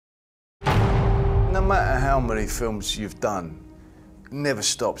no matter how many films you've done, it never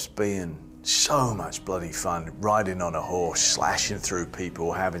stops being so much bloody fun, riding on a horse, slashing through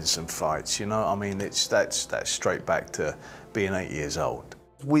people, having some fights, you know? I mean, that's straight back to being 8 years old.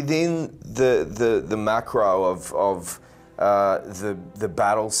 Within the macro of the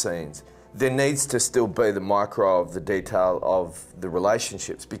battle scenes, there needs to still be the micro of the detail of the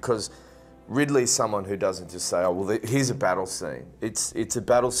relationships, because Ridley's someone who doesn't just say, oh, well, here's a battle scene. It's a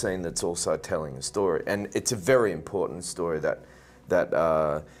battle scene that's also telling a story, and it's a very important story that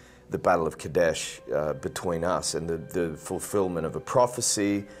the Battle of Kadesh between us, and the fulfillment of a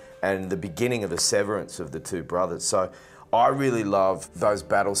prophecy and the beginning of a severance of the two brothers. So I really love those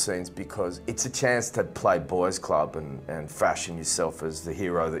battle scenes because it's a chance to play boys club and fashion yourself as the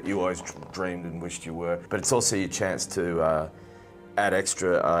hero that you always dreamed and wished you were. But it's also your chance to add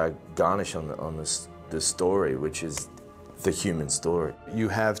extra garnish on the story, which is the human story. You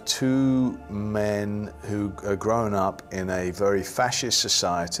have two men who are grown up in a very fascist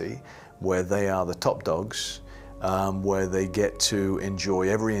society where they are the top dogs, where they get to enjoy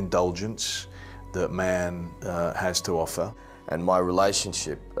every indulgence that man has to offer. And my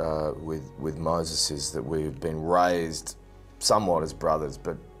relationship with Moses is that we've been raised somewhat as brothers,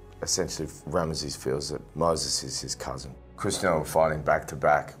 but essentially Ramesses feels that Moses is his cousin. Christian and I were fighting back to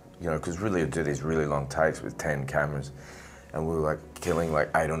back, you know, because really would do these really long takes with 10 cameras. And we were like killing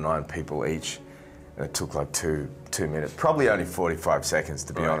like 8 or 9 people each. And it took like two minutes, probably only 45 seconds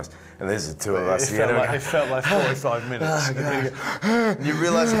to be honest. And there's the two of us. It felt like 45 minutes. You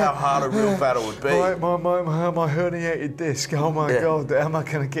realise how hard a real battle would be. My herniated disc, oh my God, how am I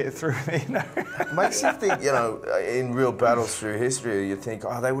going to get through it? You know? It makes you think, you know, in real battles through history, you think,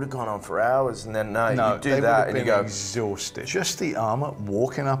 oh, they would have gone on for hours, and then no you do that and you go... exhausted. Just the armour,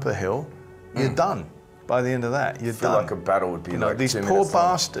 walking up a hill, you're done. By the end of that, you're done. I feel like a battle would be like these poor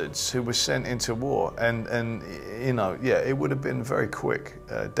bastards who were sent into war, and you know, yeah, it would have been very quick.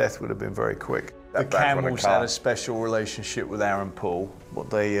 Death would have been very quick. The Camels had a special relationship with Aaron Paul. What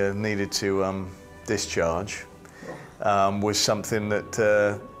they needed to discharge was something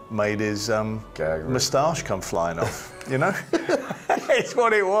that made his moustache come flying off. You know, it's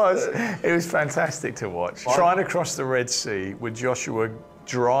what it was. It was fantastic to watch. Trying to cross the Red Sea with Joshua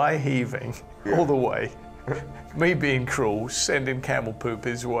dry heaving all the way. Me being cruel, sending camel poop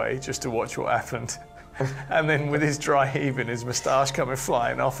his way just to watch what happened. And then with his dry heaving, his moustache coming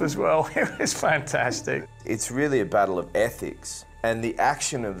flying off as well. It was fantastic. It's really a battle of ethics. And the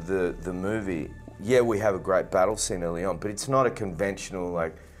action of the movie, yeah, we have a great battle scene early on, but it's not a conventional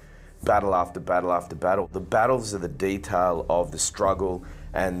like battle after battle after battle. The battles are the detail of the struggle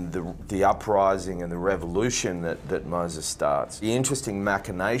and the uprising and the revolution that Moses starts. The interesting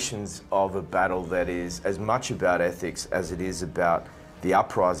machinations of a battle that is as much about ethics as it is about the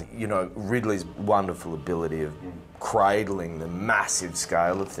uprising. You know, Ridley's wonderful ability of cradling the massive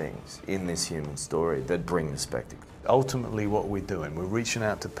scale of things in this human story that bring the spectacle. Ultimately what we're doing, we're reaching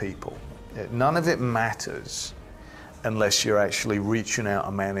out to people. None of it matters unless you're actually reaching out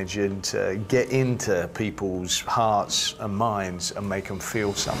and managing to get into people's hearts and minds and make them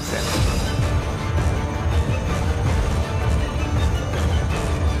feel something.